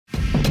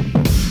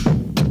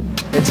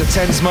It's a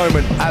tense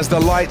moment as the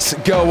lights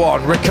go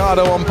on.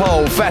 Ricciardo on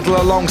pole, Vettel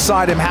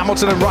alongside him,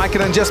 Hamilton and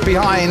Raikkonen just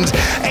behind.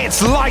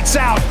 It's lights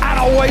out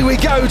and away we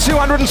go.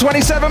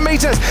 227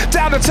 metres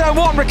down to turn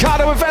one.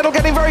 Ricciardo and Vettel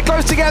getting very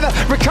close together.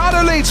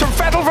 Ricciardo leads from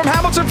Vettel, from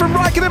Hamilton, from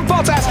Raikkonen,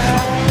 Bottas.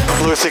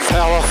 Losing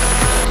power.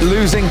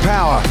 Losing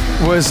power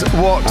was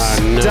what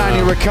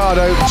Daniel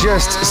Ricciardo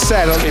just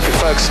said. Keep it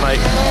focused,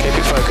 mate. Keep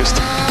it focused.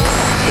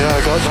 Yeah,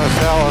 I got no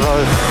power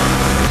though.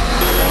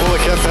 Will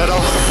it get better?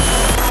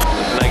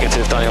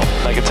 Negative, Daniel.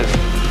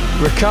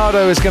 Negative.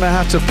 Ricciardo is going to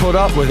have to put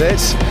up with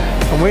it.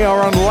 And we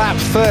are on lap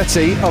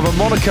 30 of a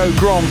Monaco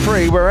Grand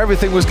Prix where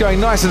everything was going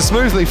nice and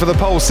smoothly for the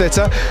pole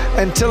sitter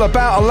until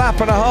about a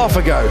lap and a half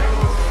ago.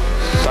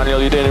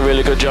 Daniel, you're doing a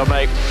really good job,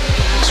 mate.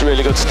 It's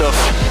really good stuff.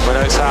 I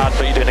know it's hard,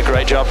 but you're doing a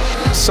great job.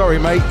 Sorry,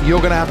 mate, you're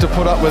going to have to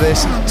put up with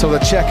this till the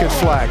checkered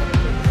flag.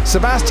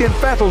 Sebastian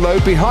Vettel, though,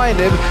 behind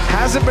him,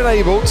 hasn't been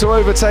able to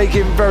overtake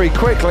him very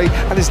quickly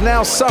and is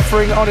now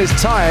suffering on his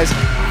tyres.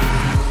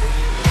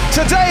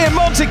 Today in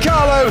Monte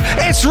Carlo,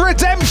 it's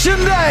redemption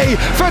day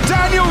for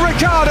Daniel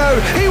Ricciardo.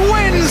 He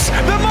wins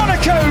the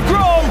Monaco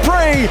Grand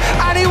Prix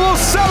and he will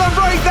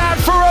celebrate that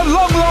for a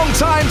long, long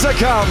time to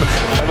come.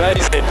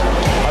 Amazing.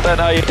 I don't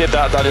know how you did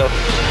that, Daniel.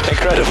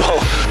 Incredible.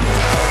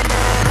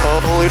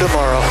 Hopefully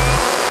tomorrow.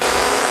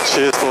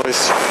 Cheers,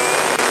 boys.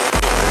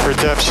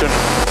 Redemption.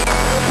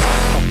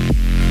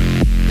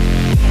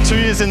 2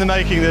 years in the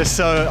making this,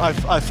 so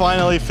I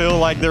finally feel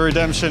like the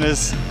redemption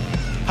has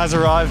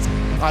arrived.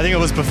 I think it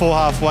was before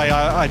halfway.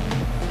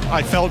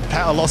 I felt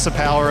a loss of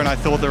power and I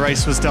thought the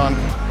race was done.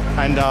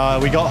 And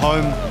we got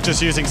home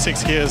just using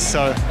 6 gears,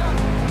 so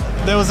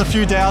there was a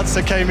few doubts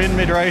that came in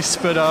mid-race,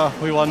 but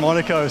we won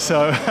Monaco,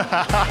 so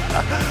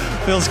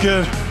feels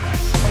good.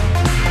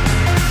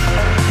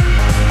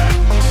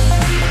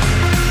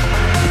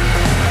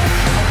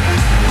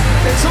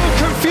 It's all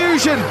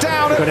confusion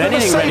down at the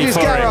Mercedes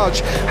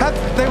garage.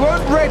 They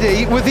weren't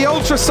ready with the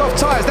ultra soft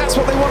tyres. That's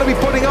what they want to be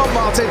putting on,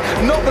 Martin,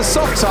 not the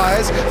soft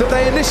tyres that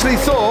they initially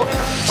thought.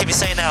 Keep it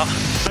saying now.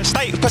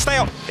 Stay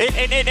up. In.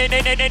 Hey,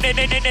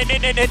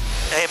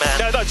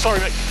 man. No, sorry,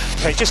 mate.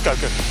 Okay, just go.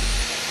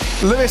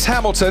 Lewis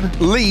Hamilton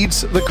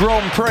leads the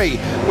Grand Prix.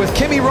 With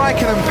Kimi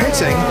Raikkonen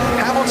pitting,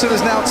 Hamilton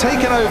has now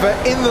taken over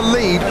in the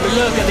lead.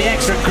 Look at the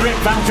extra grip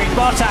Valtteri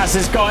Bottas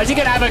has got. Is he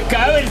going to have a go?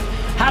 And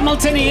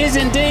Hamilton, he is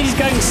indeed. He's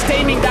going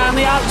steaming down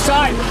the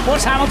outside.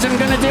 What's Hamilton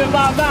going to do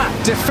about that?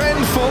 Defend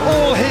for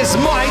all his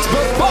might,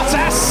 but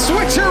Bottas,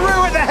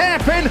 switcheroo at the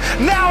hairpin.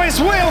 Now it's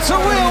wheel to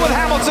wheel with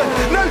Hamilton.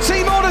 No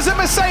team orders at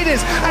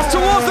Mercedes. As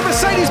towards the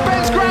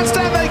Mercedes-Benz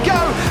grandstand they go.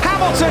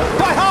 Hamilton,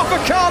 by half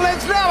a car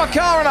length, now a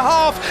car and a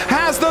half,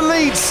 has the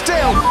lead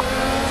still.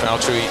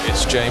 Valtteri,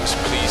 it's James.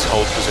 Please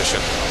hold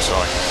position. I'm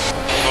sorry.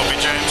 Copy,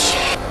 James.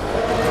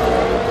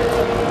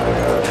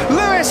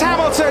 Lewis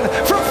Hamilton,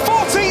 from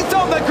 14th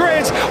on the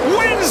grid,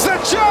 wins the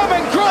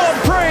German Grand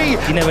Prix.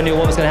 You never knew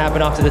what was going to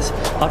happen after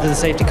the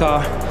safety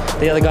car.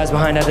 The other guys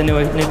behind had the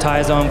new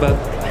tyres on, but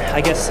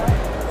I guess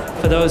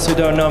for those who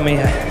don't know me,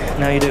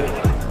 now you do.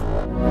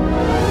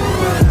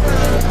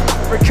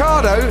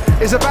 Ricciardo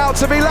is about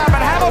to be lapped,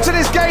 and Hamilton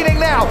is gaining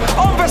now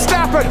on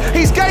Verstappen.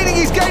 He's gaining,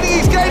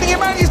 he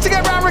manages to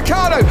get round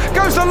Ricciardo,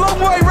 goes a long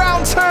way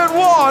round turn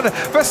one.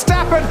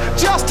 Verstappen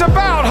just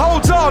about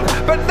holds on,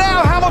 but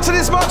now Hamilton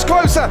is much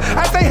closer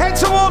as they head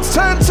towards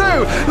turn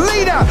two.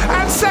 Leader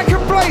and second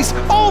place,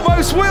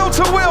 almost wheel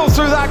to wheel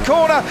through that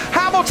corner.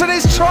 Hamilton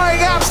is trying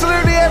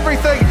absolutely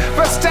everything.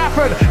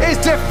 Verstappen is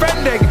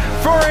defending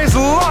for his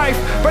life,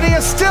 but he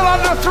is still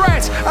under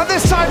threat, and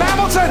this time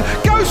Hamilton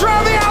goes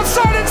round the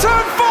outside in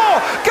turn four,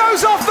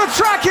 goes off the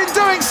track in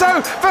doing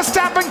so.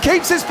 Verstappen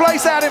keeps his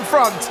place out in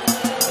front.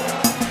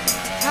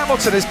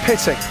 Hamilton is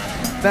pitting.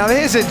 Now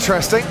here's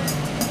interesting.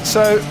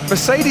 So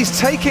Mercedes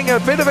taking a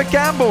bit of a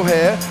gamble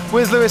here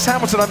with Lewis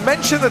Hamilton. I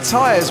mentioned the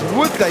tyres,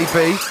 would they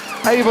be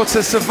able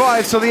to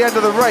survive till the end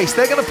of the race?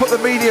 They're going to put the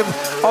medium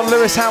on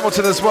Lewis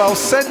Hamilton as well,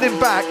 send him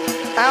back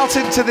out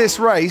into this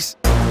race.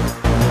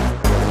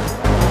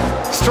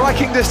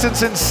 Striking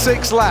distance in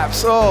 6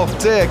 laps. Oh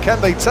dear, can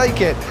they take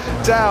it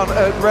down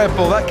at Red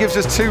Bull? That gives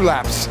us 2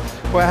 laps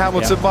where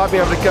Hamilton might be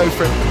able to go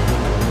for it.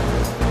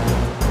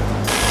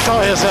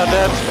 Tyres out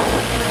there.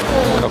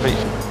 Copy.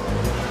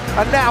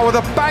 And now with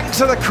a bank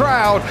to the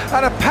crowd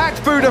and a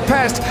packed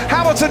Budapest,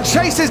 Hamilton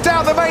chases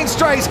down the main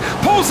straight,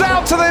 pulls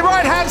out to the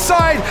right-hand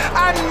side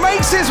and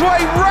makes his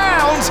way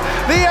round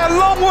the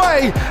long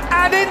way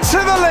and into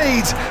the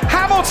lead.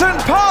 Hamilton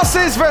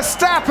passes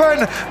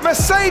Verstappen.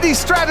 Mercedes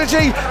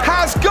strategy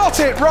has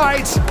got it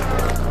right.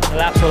 The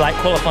laps were like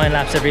qualifying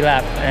laps every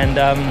lap, and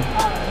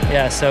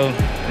yeah, so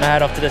my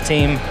hat off to the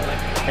team.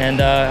 And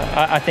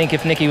I think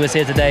if Nicky was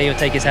here today, he would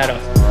take his hat off.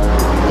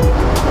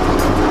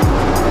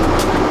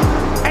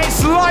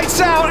 Lights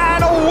out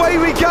and away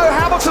we go.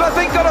 Hamilton, I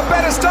think, got a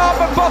better start,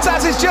 but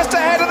Bottas is just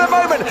ahead at the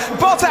moment.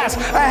 Bottas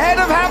ahead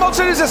of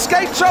Hamilton, who's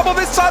escaped trouble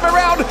this time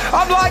around,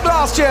 unlike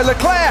last year.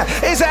 Leclerc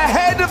is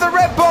ahead of the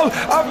Red Bull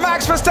of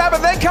Max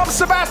Verstappen. Then comes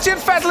Sebastian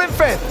Vettel in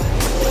 5th.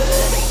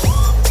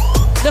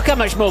 Look how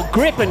much more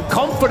grip and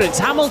confidence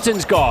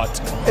Hamilton's got.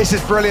 This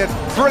is brilliant,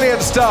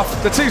 brilliant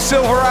stuff. The two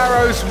Silver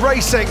Arrows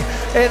racing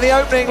in the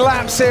opening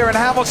laps here, and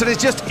Hamilton is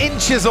just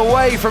inches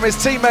away from his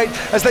teammate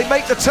as they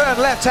make the turn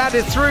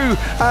left-handed through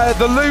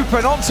the loop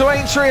and onto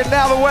Aintree and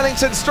now the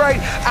Wellington Straight.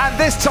 And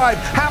this time,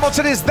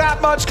 Hamilton is that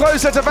much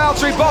closer to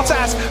Valtteri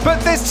Bottas, but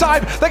this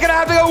time they're going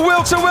to have to go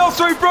wheel-to-wheel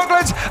through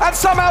Brooklands, and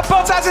somehow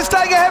Bottas is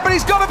staying ahead, but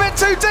he's got a bit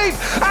too deep.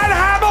 And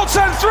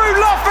Hamilton through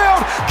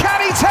Luffield.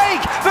 Can he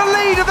take the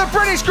lead of the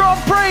British Grand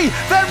Prix?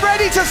 They're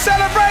ready to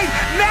celebrate.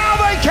 Now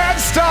they can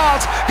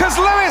start, because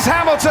Lewis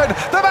Hamilton,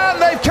 the man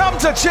they've come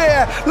to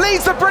cheer,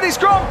 leads the British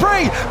Grand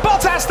Prix.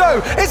 Bottas,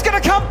 though, is going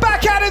to come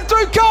back at him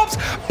through Copse.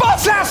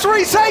 Bottas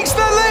retakes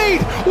the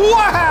lead.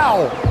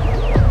 Wow!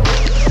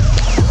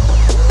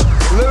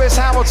 Lewis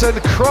Hamilton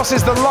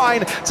crosses the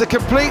line to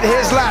complete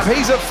his lap.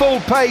 He's at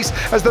full pace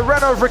as the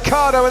Renault of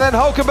Ricciardo, and then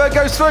Hulkenberg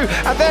goes through,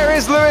 and there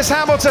is Lewis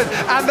Hamilton,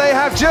 and they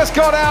have just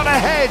got out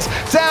ahead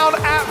down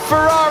at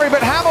Ferrari.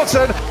 But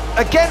Hamilton,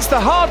 against the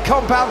hard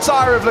compound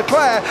tyre of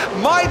Leclerc,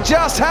 might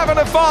just have an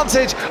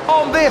advantage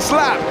on this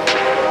lap.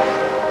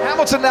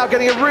 Hamilton now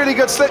getting a really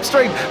good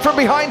slipstream from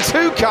behind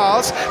two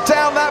cars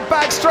down that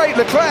back straight.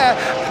 Leclerc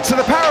to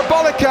the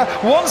Parabolica,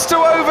 wants to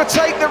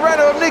overtake the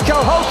Renault of Nico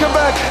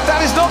Hulkenberg.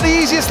 That is not the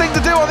easiest thing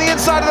to do on the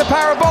inside of the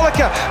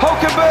Parabolica.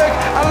 Hulkenberg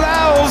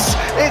allows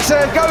it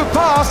to go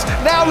past.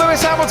 Now Lewis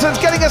Hamilton's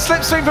getting a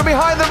slipstream from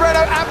behind the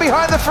Renault and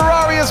behind the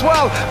Ferrari as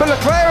well. But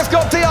Leclerc has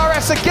got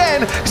DRS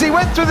again because he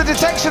went through the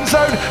detection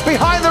zone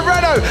behind the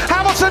Renault.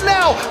 Hamilton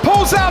now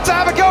pulls out to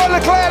have a go at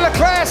Leclerc.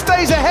 Leclerc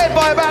stays ahead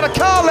by about a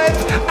car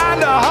length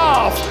and a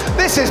half.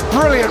 This is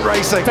brilliant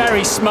racing.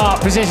 Very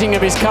smart positioning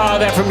of his car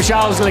there from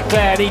Charles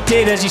Leclerc. He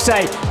did, as you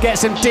say, get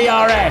some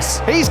DRS.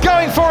 He's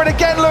going for it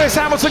again, Lewis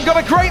Hamilton. Got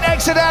a great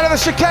exit out of the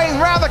chicane.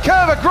 Round the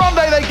curve, a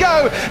grande they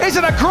go. Is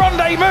it a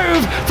grande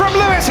move from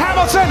Lewis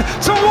Hamilton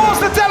towards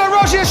the Della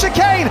Roggia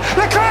chicane?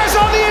 Leclerc's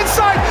on the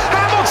inside.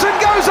 Hamilton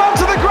goes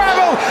onto the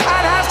gravel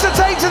and has to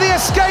take to the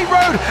escape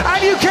road.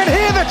 And you can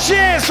hear the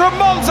cheers from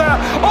Monza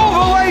all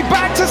the way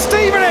back to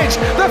Stevenage.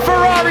 The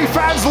Ferrari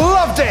fans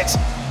loved it.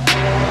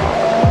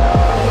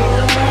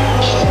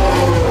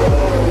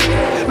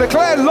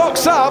 Leclerc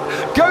locks up,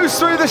 goes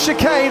through the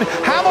chicane.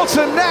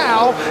 Hamilton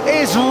now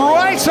is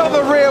right on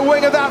the rear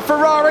wing of that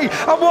Ferrari,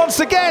 and once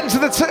again to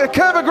the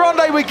Curva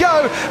Grande we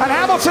go, and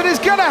Hamilton is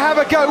going to have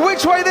a go.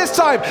 Which way this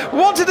time?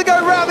 Wanted to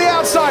go round the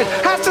outside,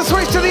 has to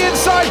switch to the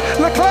inside.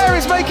 Leclerc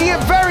is making it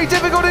very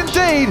difficult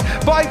indeed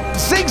by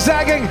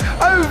zigzagging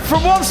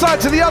from one side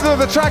to the other of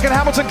the track, and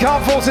Hamilton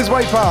can't force his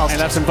way past.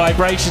 He'll have some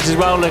vibrations as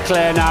well,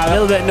 Leclerc now. A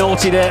little bit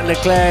naughty there.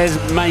 Leclerc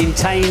has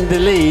maintained the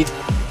lead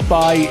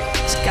by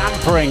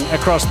scampering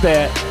across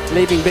there,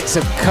 leaving bits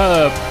of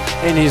curb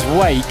in his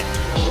wake.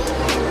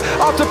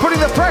 After putting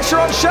the pressure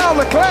on Charles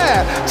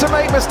Leclerc to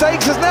make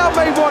mistakes, has now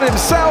made one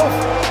himself.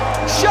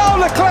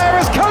 Charles Leclerc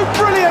has coped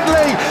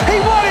brilliantly. He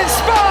won in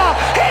Spa,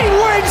 he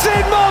wins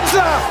in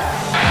Monza.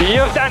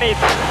 You've done it.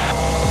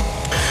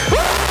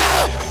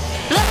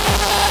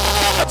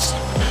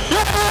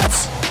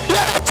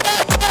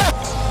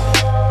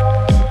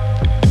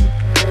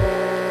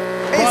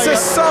 It's a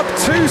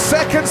sub-2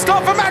 second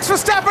stop for Max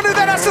Verstappen, who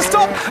then has to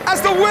stop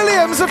as the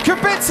Williams of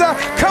Kubica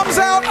comes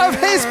out of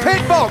his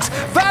pit box.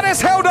 That has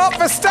held up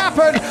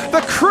Verstappen.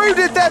 The crew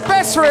did their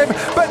best for him,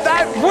 but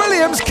that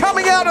Williams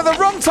coming out at the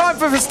wrong time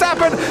for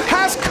Verstappen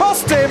has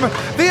cost him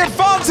the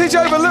advantage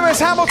over Lewis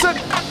Hamilton.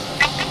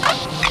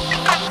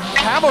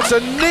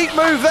 Hamilton, neat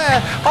move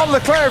there on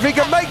Leclerc. If he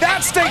can make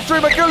that stick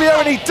through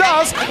Magulio, and he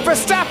does.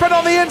 Verstappen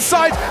on the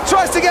inside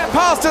tries to get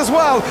past as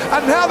well,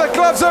 and now the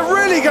gloves are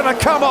really going to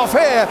come off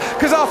here,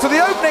 because after the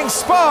opening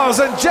spars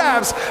and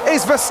jabs,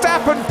 is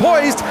Verstappen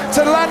poised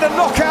to land a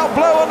knockout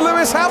blow on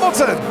Lewis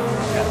Hamilton.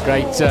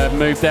 Great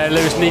move there.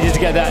 Lewis needed to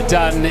get that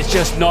done. It's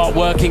just not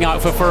working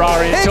out for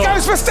Ferrari at all. Here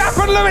goes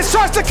Verstappen. Lewis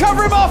tries to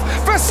cover him off.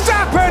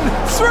 Verstappen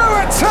through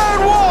at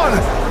turn one.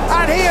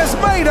 And he has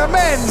made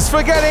amends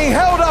for getting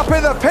held up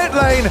in the pit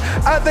lane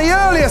at the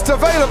earliest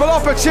available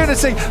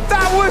opportunity.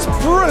 That was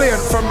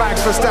brilliant from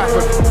Max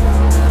Verstappen.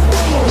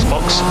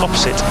 Box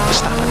opposite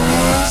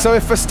Verstappen. So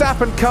if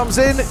Verstappen comes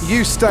in,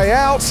 you stay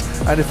out.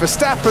 And if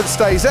Verstappen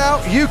stays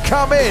out, you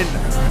come in.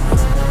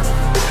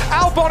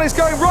 Albon is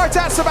going right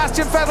at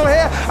Sebastian Vettel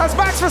here as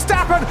Max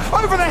Verstappen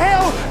over the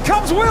hill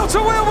comes wheel to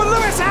wheel with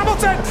Lewis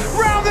Hamilton.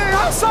 Round the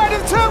outside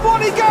of turn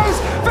one he goes.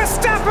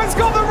 Verstappen's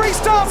got the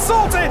restart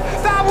sorted.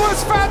 That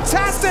was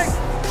fantastic.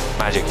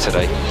 Magic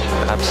today.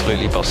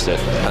 Absolutely bossed it.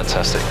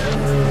 Fantastic.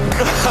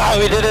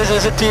 We did this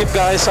as a team,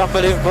 guys.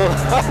 Unbelievable.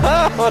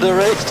 What a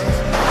race.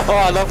 Oh,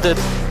 I loved it.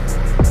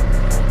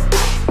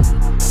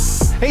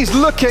 He's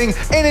looking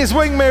in his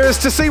wing mirrors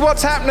to see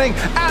what's happening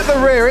at the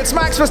rear. It's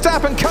Max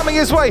Verstappen coming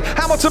his way.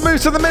 Hamilton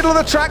moves to the middle of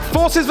the track,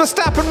 forces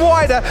Verstappen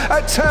wider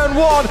at turn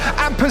 1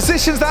 and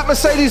positions that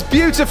Mercedes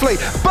beautifully.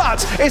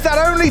 But is that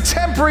only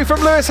temporary from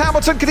Lewis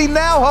Hamilton? Can he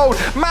now hold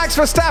Max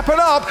Verstappen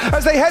up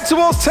as they head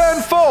towards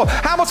turn 4?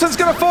 Hamilton's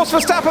going to force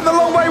Verstappen the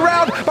long way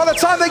round. By the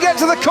time they get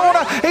to the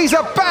corner, he's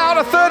about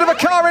a third of a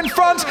car in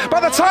front. By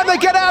the time they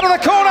get out of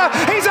the corner,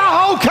 he's a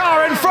whole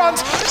car in front.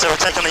 So we're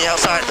taking the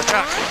outside of the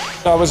track.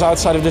 I was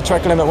outside of the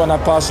track limit when I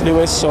passed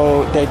Lewis,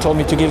 so they told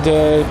me to give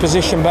the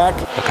position back.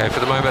 Okay, for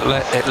the moment,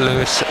 let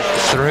Lewis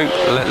through.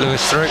 Let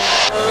Lewis through.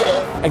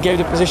 I gave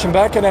the position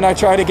back and then I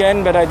tried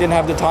again, but I didn't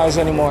have the tyres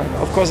anymore.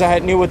 Of course, I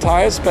had newer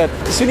tyres, but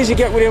as soon as you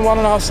get within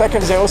 1.5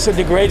 seconds, they also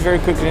degrade very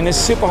quickly, and it's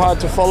super hard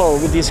to follow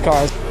with these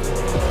cars.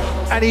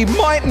 And he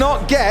might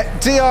not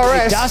get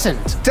DRS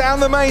down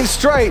the main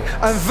straight,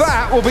 and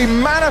that will be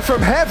manna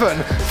from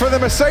heaven for the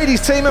Mercedes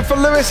team and for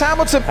Lewis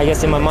Hamilton. I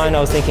guess in my mind I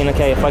was thinking,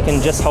 okay, if I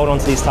can just hold on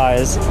to these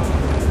tyres,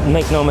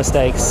 make no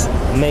mistakes,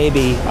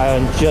 maybe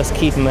I just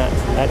keep them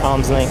at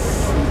arm's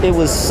length. It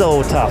was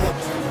so tough.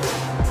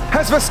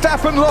 Has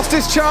Verstappen lost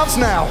his chance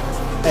now?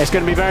 It's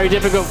going to be very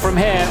difficult from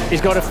here.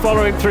 He's got to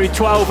follow him through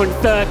 12 and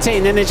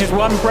 13, then there's just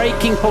one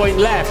braking point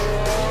left.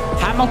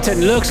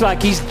 Hamilton looks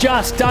like he's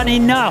just done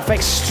enough.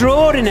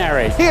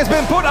 Extraordinary. He has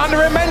been put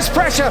under immense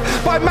pressure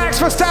by Max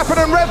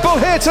Verstappen and Red Bull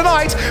here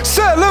tonight.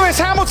 Sir Lewis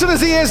Hamilton, as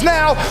he is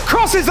now,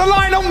 crosses the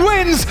line and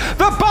wins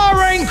the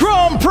Bahrain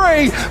Grand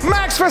Prix.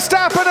 Max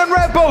Verstappen and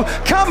Red Bull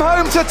come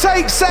home to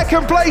take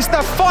second place.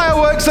 The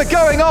fireworks are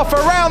going off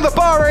around the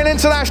Bahrain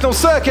International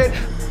Circuit.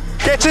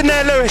 Get in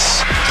there,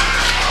 Lewis.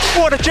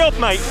 What a job,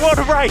 mate. What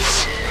a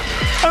race.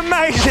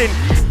 Amazing.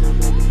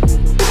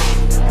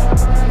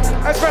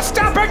 As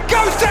Verstappen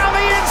goes down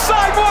the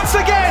inside once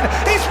again,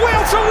 he's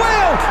wheel to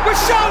wheel with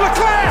Charles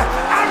Leclerc,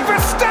 and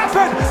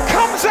Verstappen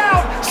comes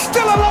out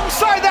still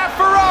alongside that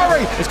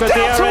Ferrari.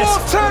 Down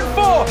towards turn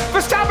 4,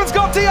 Verstappen's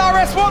got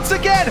DRS once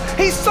again.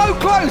 He's so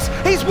close,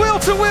 he's wheel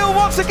to wheel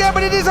once again,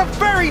 but it is a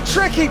very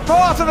tricky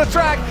part of the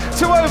track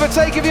to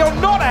overtake if you're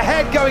not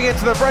ahead going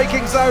into the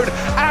braking zone.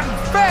 And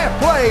fair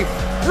play,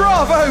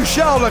 bravo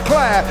Charles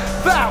Leclerc,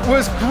 that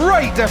was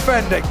great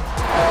defending.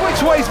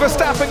 Which way's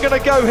Verstappen going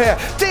to go here?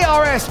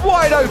 DRS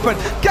wide open,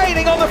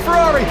 gaining on the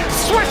Ferrari,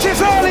 switches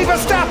early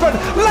Verstappen,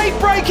 late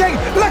braking,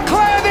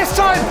 Leclerc this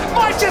time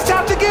might just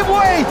have to give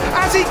way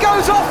as he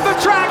goes off the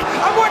track,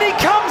 and when he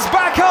comes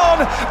back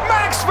on,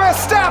 Max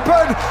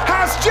Verstappen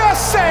has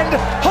just sent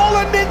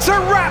Holland into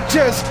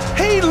raptures.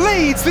 He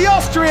leads the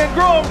Austrian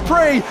Grand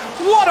Prix.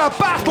 What a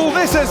battle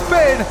this has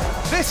been.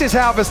 This is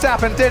how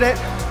Verstappen did it.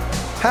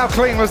 How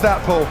clean was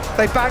that, Paul?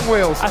 They bang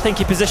wheels. I think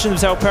he positioned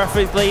himself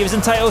perfectly. He was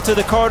entitled to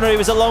the corner. He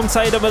was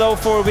alongside him with all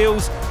 4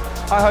 wheels.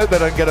 I hope they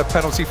don't get a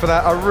penalty for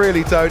that. I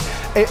really don't.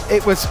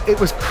 It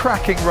was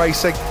cracking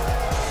racing.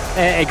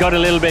 It got a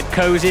little bit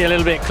cozy, a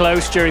little bit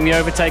close during the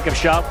overtake of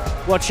Charles.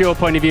 What's your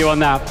point of view on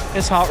that?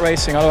 It's hard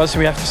racing, otherwise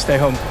we have to stay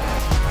home.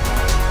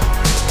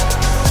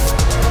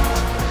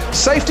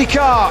 Safety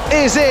car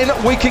is in.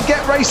 We can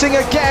get racing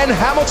again.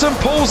 Hamilton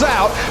pulls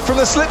out from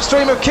the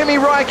slipstream of Kimi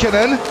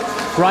Raikkonen.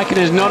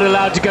 Raikkonen's not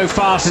allowed to go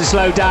fast and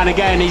slow down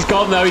again. He's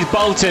gone though, he's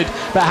bolted,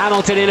 but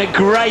Hamilton in a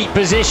great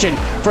position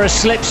for a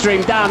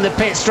slipstream down the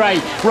pit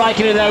straight.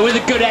 Raikkonen though with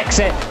a good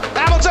exit.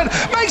 Hamilton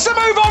makes a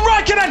move on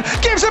Raikkonen,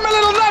 gives him a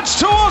little nudge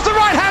towards the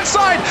right-hand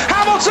side.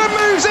 Hamilton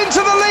moves into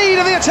the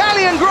lead of the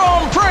Italian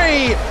Grand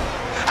Prix.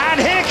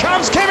 And here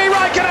comes Kimi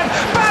Raikkonen,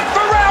 back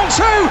for round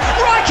 2.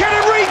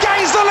 Raikkonen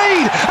regains the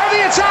lead of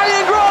the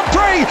Italian Grand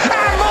Prix,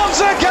 and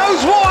Monza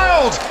goes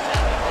wild.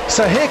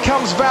 So here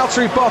comes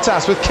Valtteri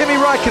Bottas with Kimi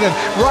Raikkonen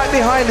right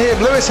behind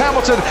him. Lewis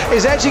Hamilton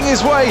is edging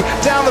his way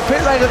down the pit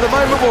lane at the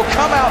moment. Will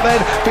come out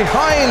then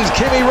behind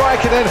Kimi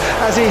Raikkonen,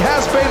 as he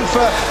has been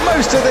for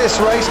most of this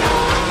race.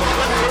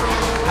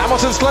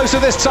 Hamilton's closer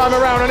this time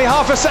around, only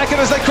half a second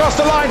as they cross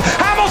the line.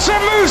 Hamilton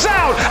moves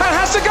out and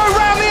has to go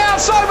round the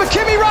outside with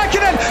Kimi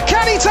Raikkonen.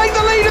 Can he take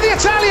the lead of the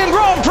Italian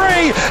Grand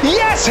Prix?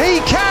 Yes,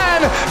 he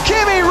can.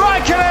 Kimi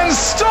Raikkonen's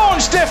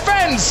staunch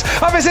defence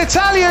of his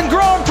Italian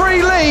Grand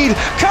Prix lead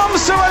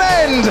comes to an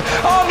end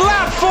on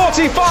lap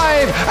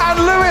 45, and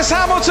Lewis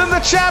Hamilton,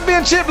 the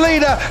championship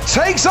leader,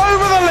 takes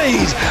over the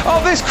lead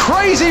of this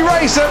crazy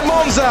race at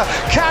Monza.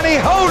 Can he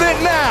hold it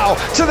now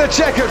to the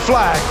checkered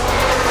flag?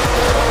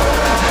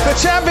 The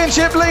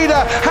championship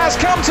leader has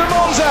come to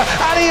Monza,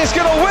 and he is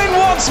going to win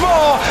once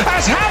more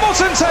as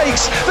Hamilton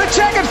takes the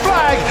checkered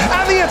flag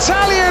and the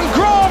Italian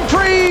Grand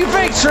Prix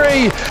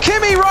victory.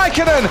 Kimi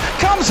Raikkonen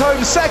comes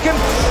home second.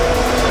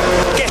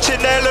 Get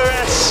in there,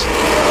 Lewis.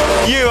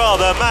 You are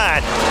the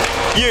man.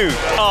 You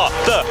are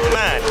the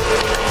man.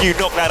 You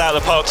knocked that out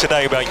of the park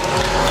today, mate.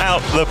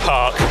 Out the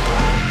park.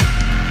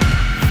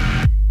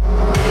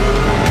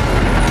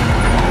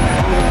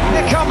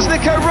 Comes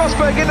Nico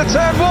Rosberg into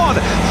turn 1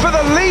 for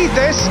the lead.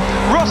 This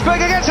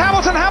Rosberg against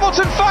Hamilton.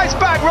 Hamilton fights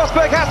back.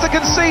 Rosberg has to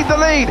concede the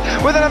lead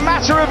within a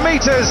matter of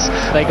meters.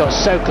 They got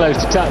so close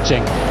to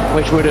touching,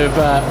 which would have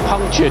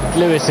punctured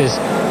Lewis's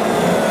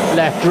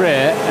left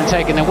rear and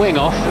taken the wing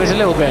off. It was a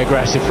little bit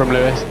aggressive from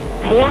Lewis.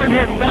 Warn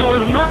him, that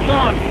was not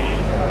on.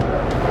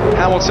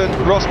 Hamilton,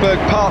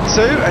 Rosberg part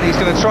 2, and he's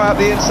going to try up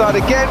the inside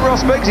again,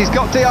 Rosberg, he's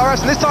got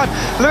DRS, and this time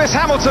Lewis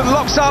Hamilton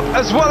locks up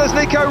as well as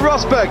Nico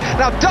Rosberg.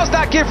 Now, does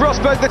that give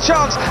Rosberg the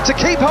chance to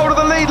keep hold of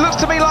the lead?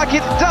 Looks to me like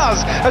it does,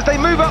 as they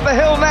move up the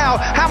hill now.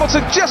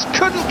 Hamilton just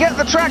couldn't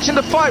get the traction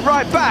to fight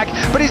right back,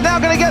 but he's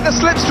now going to get the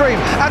slipstream,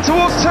 and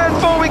towards turn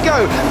 4 we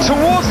go,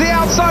 towards the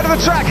outside of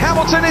the track.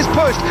 Hamilton is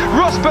pushed,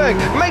 Rosberg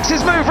makes his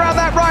move round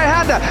that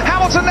right-hander.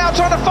 Hamilton now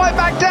trying to fight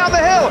back down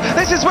the hill.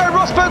 This is where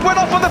Rosberg went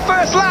off on the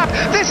first lap.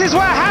 This is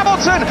where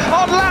Hamilton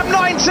on lap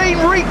 19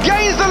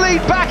 regains the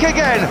lead back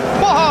again.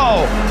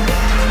 Whoa!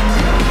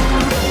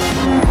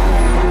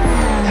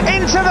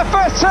 Into the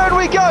first turn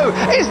we go.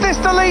 Is this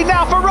the lead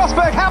now for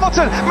Rosberg?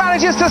 Hamilton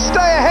manages to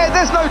stay ahead.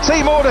 There's no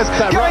team orders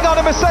going on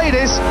a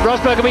Mercedes.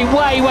 Rosberg will be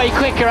way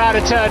quicker out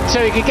of turn 2.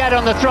 He can get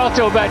on the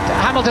throttle, but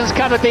Hamilton's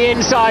covered the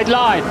inside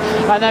line,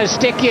 and those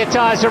stickier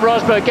tyres for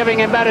Rosberg giving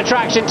him better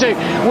traction too.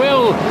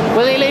 Will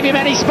he leave him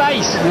any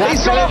space?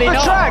 He's gone off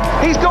the track.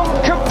 He's gone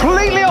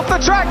completely off the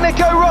track,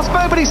 Nico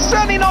Rosberg, but he's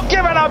certainly not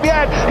given up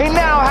yet. He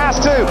now has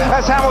to,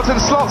 as Hamilton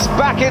slots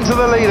back into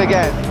the lead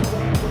again.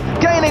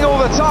 Gaining all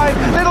the time,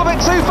 a little bit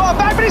too far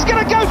back, but he's going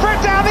to go for it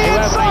down the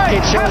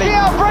inside. Has he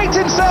outbraked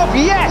himself?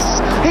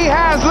 Yes, he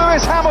has.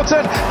 Lewis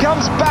Hamilton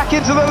comes back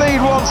into the lead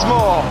once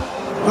more.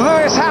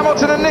 Lewis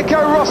Hamilton and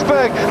Nico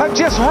Rosberg have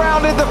just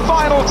rounded the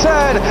final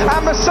turn,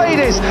 and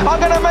Mercedes are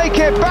going to make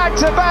it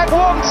back-to-back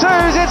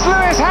 1-2s. It's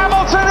Lewis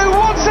Hamilton who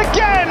once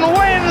again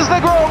wins the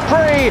Grand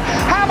Prix.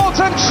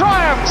 Hamilton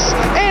triumphs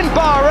in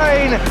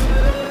Bahrain.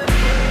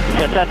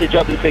 Fantastic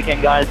job this weekend,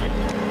 guys.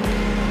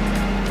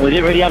 We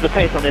didn't really have the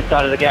pace on this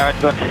side of the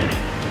garage, but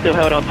still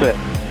held on to it.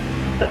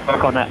 Let's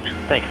work on that.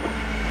 Thanks.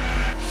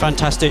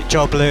 Fantastic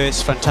job,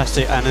 Lewis.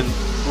 Fantastic, and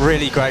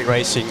really great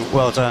racing.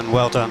 Well done,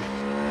 well done.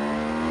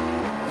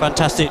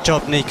 Fantastic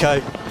job,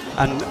 Nico.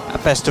 And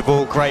best of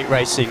all, great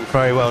racing.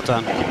 Very well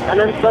done. And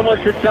then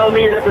someone should tell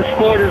me that the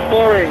sport is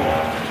boring.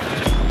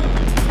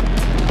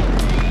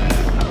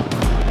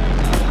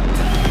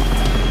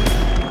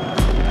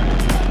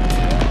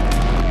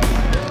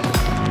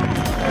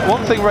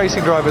 One thing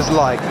racing drivers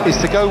like is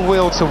to go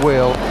wheel to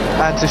wheel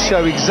and to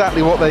show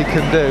exactly what they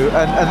can do,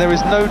 and there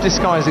is no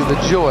disguising the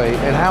joy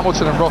in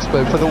Hamilton and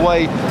Rosberg for the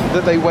way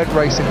that they went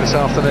racing this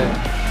afternoon.